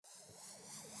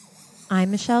I'm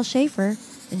Michelle Schaefer,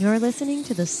 and you're listening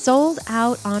to the Sold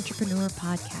Out Entrepreneur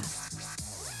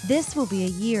Podcast. This will be a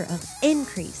year of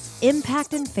increase,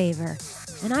 impact, and favor,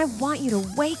 and I want you to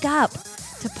wake up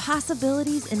to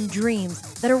possibilities and dreams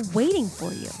that are waiting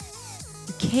for you.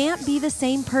 You can't be the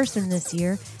same person this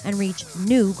year and reach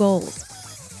new goals.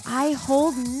 I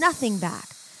hold nothing back.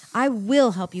 I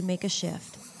will help you make a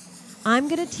shift. I'm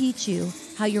going to teach you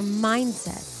how your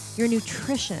mindset, your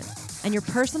nutrition, and your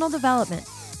personal development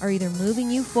are either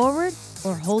moving you forward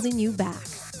or holding you back.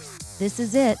 This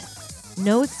is it.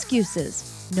 No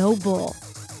excuses, no bull.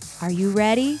 Are you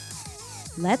ready?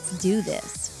 Let's do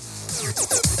this.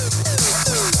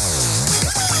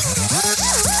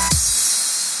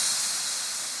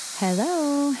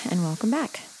 Hello, and welcome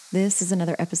back. This is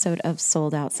another episode of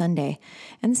Sold Out Sunday,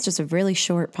 and it's just a really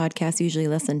short podcast, usually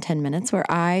less than 10 minutes, where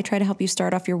I try to help you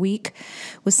start off your week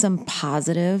with some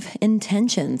positive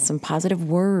intentions, some positive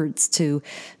words to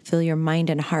fill your mind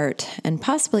and heart, and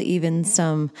possibly even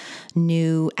some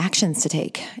new actions to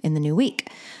take in the new week.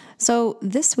 So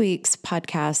this week's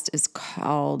podcast is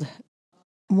called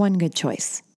One Good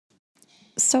Choice.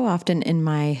 So often in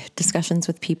my discussions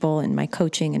with people and my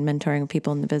coaching and mentoring with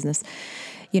people in the business,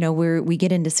 we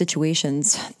get into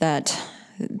situations that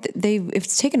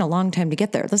it's taken a long time to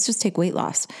get there. Let's just take weight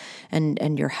loss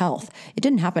and your health. It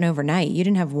didn't happen overnight. You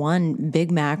didn't have one Big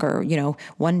Mac or,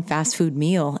 one fast food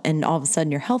meal and all of a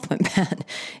sudden your health went bad.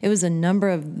 It was a number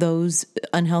of those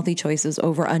unhealthy choices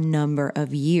over a number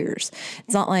of years.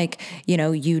 It's not like,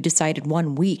 you decided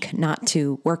 1 week not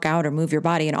to work out or move your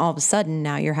body and all of a sudden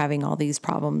now you're having all these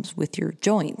problems with your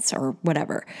joints or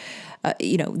whatever.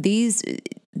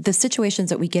 The situations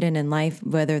that we get in life,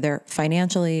 whether they're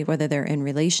financially, whether they're in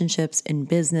relationships, in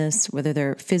business, whether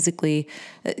they're physically,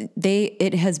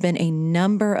 it has been a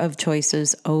number of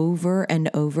choices over and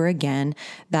over again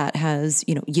that has,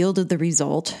 yielded the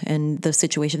result and the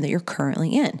situation that you're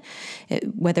currently in,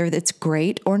 whether it's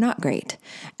great or not great.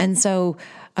 And so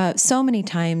many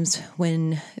times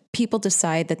when people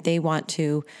decide that they want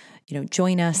to,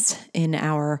 join us in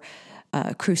our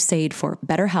crusade for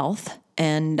better health,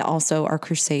 and also our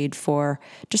crusade for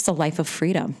just a life of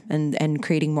freedom and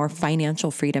creating more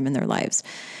financial freedom in their lives.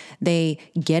 They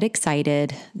get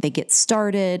excited, they get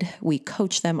started, we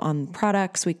coach them on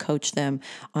products, we coach them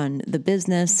on the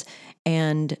business,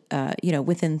 and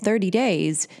within 30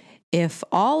 days, if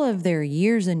all of their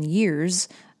years and years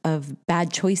of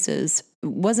bad choices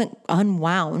wasn't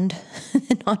unwound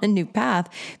and on a new path,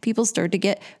 people start to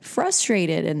get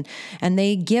frustrated and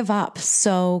they give up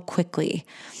so quickly.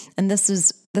 And this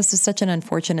is such an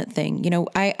unfortunate thing.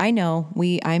 I know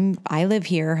I live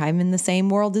here. I'm in the same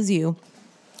world as you.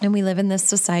 And we live in this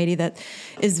society that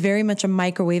is very much a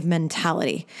microwave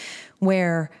mentality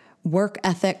where work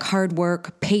ethic, hard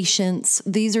work, patience,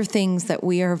 these are things that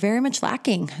we are very much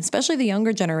lacking, especially the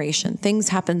younger generation. Things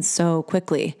happen so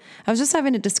quickly. I was just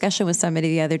having a discussion with somebody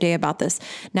the other day about this.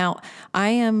 Now, I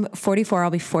am 44. I'll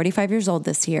be 45 years old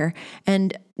this year.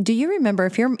 And do you remember,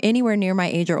 if you're anywhere near my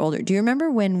age or older, do you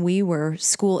remember when we were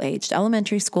school-aged,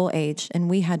 elementary school age, and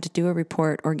we had to do a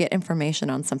report or get information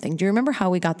on something? Do you remember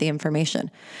how we got the information?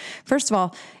 First of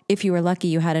all, if you were lucky,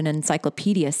 you had an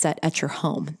encyclopedia set at your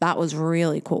home. That was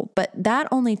really cool. But that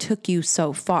only took you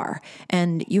so far.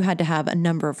 And you had to have a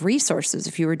number of resources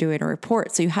if you were doing a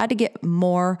report. So you had to get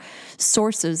more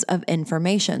sources of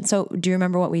information. So do you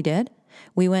remember what we did?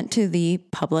 We went to the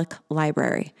public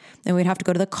library and we'd have to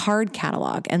go to the card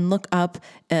catalog and look up,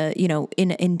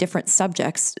 in different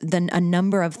subjects, then a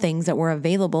number of things that were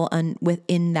available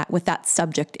with that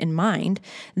subject in mind.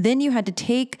 Then you had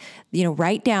to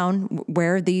write down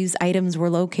where these items were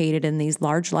located in these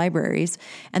large libraries.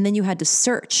 And then you had to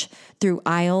search through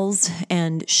aisles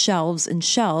and shelves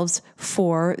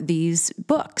for these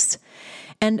books.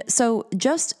 And so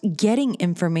just getting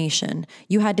information,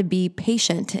 you had to be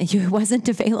patient. It wasn't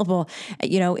available,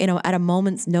 at a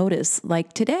moment's notice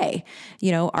like today.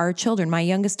 Our children, my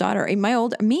youngest daughter, my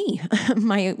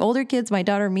older kids, my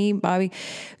daughter, me, Bobby,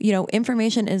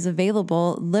 information is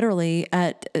available literally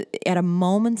at a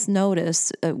moment's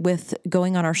notice with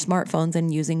going on our smartphones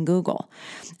and using Google.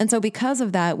 And so because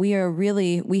of that, we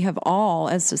have all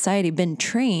as society been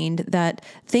trained that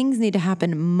things need to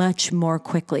happen much more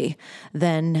quickly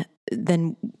than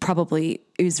probably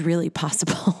is really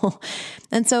possible.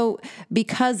 And so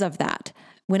because of that,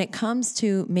 when it comes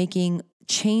to making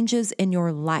changes in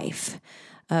your life,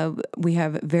 we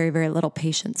have very, very little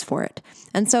patience for it.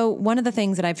 And so one of the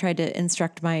things that I've tried to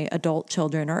instruct my adult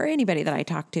children or anybody that I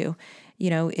talk to,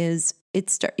 is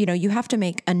you have to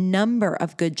make a number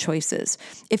of good choices.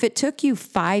 If it took you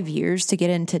 5 years to get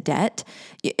into debt,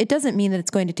 it doesn't mean that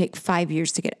it's going to take 5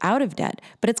 years to get out of debt,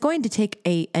 but it's going to take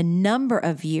a number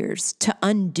of years to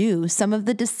undo some of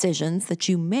the decisions that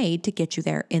you made to get you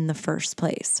there in the first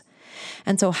place.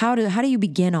 And so how do you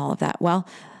begin all of that? Well,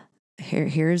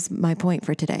 here's my point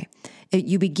for today.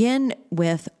 You begin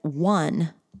with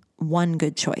one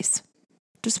good choice,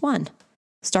 just one.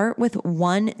 Start with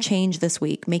one change this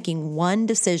week, making one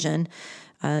decision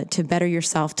to better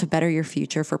yourself, to better your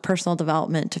future, for personal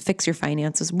development, to fix your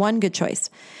finances, one good choice.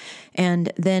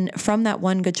 And then from that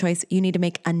one good choice, you need to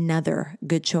make another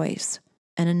good choice,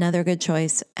 and another good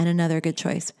choice, and another good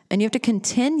choice. And you have to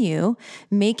continue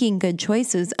making good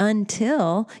choices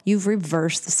until you've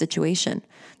reversed the situation.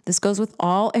 This goes with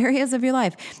all areas of your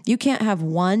life. You can't have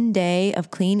one day of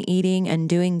clean eating and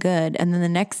doing good, and then the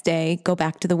next day go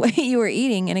back to the way you were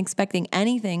eating and expecting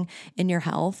anything in your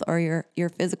health or your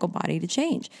physical body to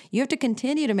change. You have to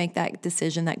continue to make that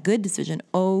decision, that good decision,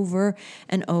 over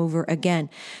and over again.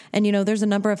 And there's a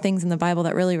number of things in the Bible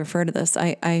that really refer to this.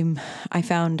 I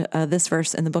found this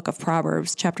verse in the book of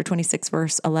Proverbs, chapter 26,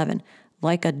 verse 11.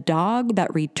 Like a dog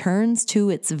that returns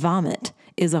to its vomit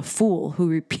is a fool who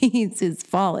repeats his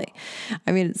folly.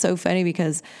 I mean, it's so funny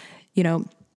because,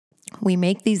 we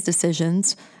make these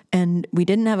decisions and we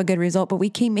didn't have a good result, but we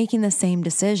keep making the same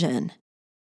decision.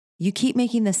 You keep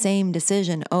making the same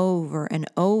decision over and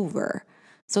over.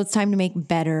 So it's time to make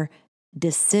better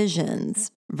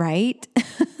decisions, right?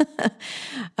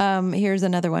 Here's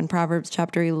another one, Proverbs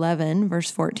chapter 11,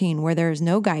 verse 14, where there is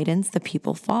no guidance, the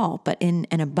people fall, but in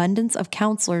an abundance of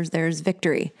counselors, there is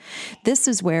victory. This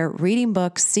is where reading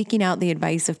books, seeking out the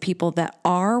advice of people that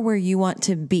are where you want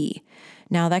to be.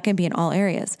 Now, that can be in all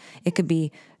areas. It could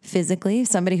be physically,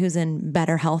 somebody who's in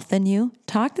better health than you,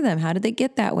 talk to them. How did they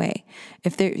get that way?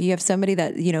 If you have somebody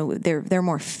that, they're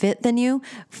more fit than you,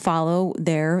 follow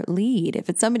their lead. If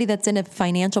it's somebody that's in a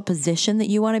financial position that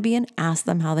you want to be in, ask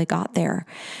them how they got there.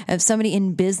 If somebody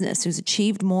in business who's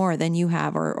achieved more than you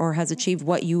have or has achieved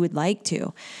what you would like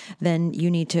to, then you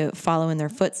need to follow in their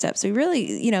footsteps. So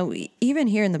really, even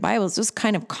here in the Bible, it's just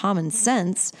kind of common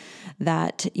sense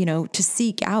that, to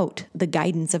seek out the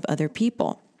guidance of other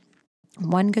people.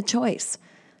 One good choice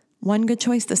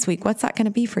this week. What's that going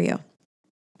to be for you?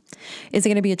 Is it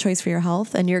going to be a choice for your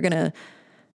health? And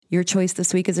your choice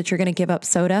this week is that you're going to give up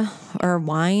soda or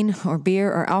wine or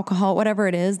beer or alcohol, whatever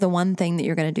it is, the one thing that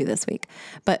you're going to do this week.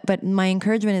 But my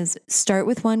encouragement is start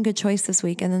with one good choice this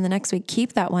week. And then the next week,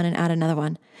 keep that one and add another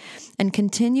one and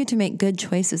continue to make good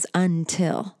choices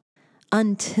until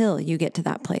you get to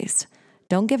that place.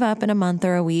 Don't give up in a month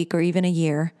or a week or even a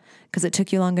year, because it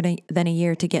took you longer than a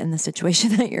year to get in the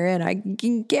situation that you're in. I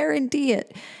can guarantee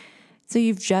it. So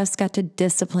you've just got to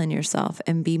discipline yourself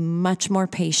and be much more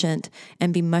patient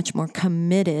and be much more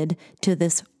committed to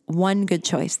this one good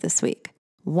choice this week,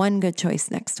 one good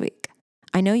choice next week.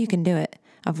 I know you can do it.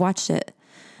 I've watched it.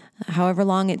 However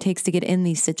long it takes to get in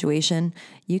these situations,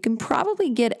 you can probably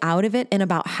get out of it in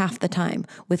about half the time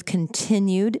with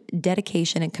continued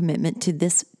dedication and commitment to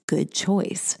this good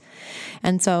choice.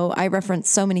 And so I reference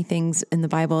so many things in the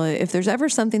Bible. If there's ever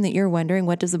something that you're wondering,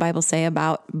 what does the Bible say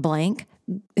about blank?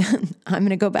 I'm going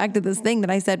to go back to this thing that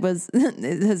I said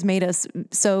has made us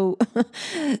so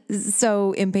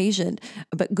impatient.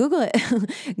 But Google it.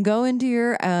 Go into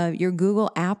your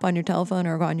Google app on your telephone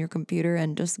or on your computer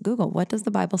and just Google, what does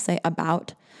the Bible say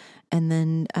about? And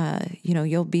then,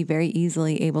 you'll be very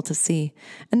easily able to see.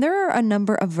 And there are a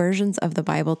number of versions of the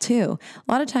Bible too.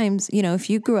 A lot of times, if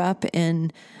you grew up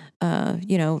in,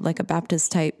 like a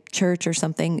Baptist type church or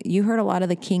something, you heard a lot of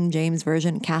the King James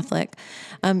Version, Catholic.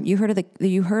 You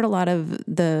heard a lot of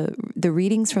the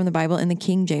readings from the Bible in the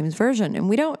King James Version, and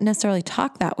we don't necessarily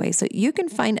talk that way. So you can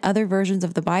find other versions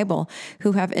of the Bible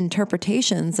who have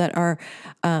interpretations that are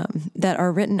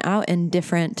written out in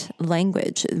different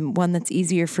language, one that's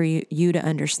easier for you to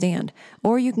understand.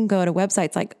 Or you can go to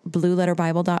websites like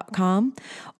blueletterbible.com,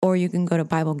 or you can go to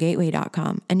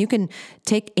BibleGateway.com, and you can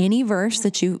take any verse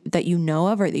that you know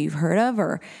of or that you've heard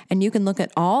of, and you can look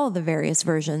at all of the various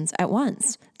versions at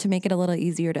once to make it a little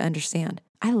easier to understand.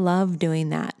 I love doing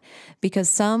that because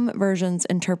some versions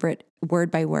interpret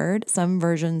word by word, some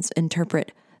versions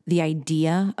interpret the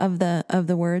idea of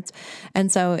the words,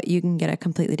 and so you can get a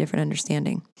completely different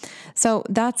understanding. So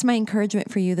that's my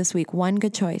encouragement for you this week. One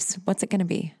good choice. What's it going to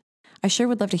be? I sure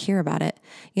would love to hear about it.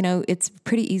 It's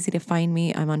pretty easy to find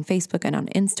me. I'm on Facebook and on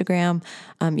Instagram.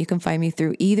 You can find me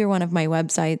through either one of my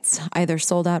websites, either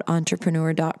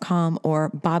soldoutentrepreneur.com or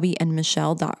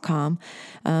bobbyandmichelle.com.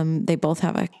 They both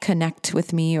have a connect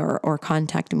with me or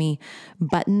contact me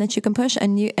button that you can push,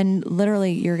 and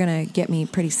literally you're going to get me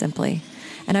pretty simply.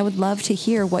 And I would love to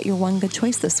hear what your one good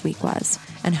choice this week was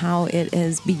and how it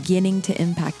is beginning to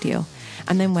impact you.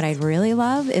 And then what I'd really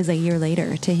love is a year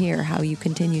later to hear how you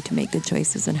continue to make good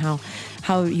choices and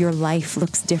how your life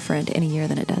looks different in a year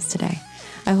than it does today.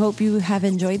 I hope you have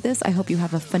enjoyed this. I hope you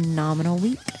have a phenomenal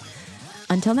week.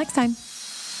 Until next time.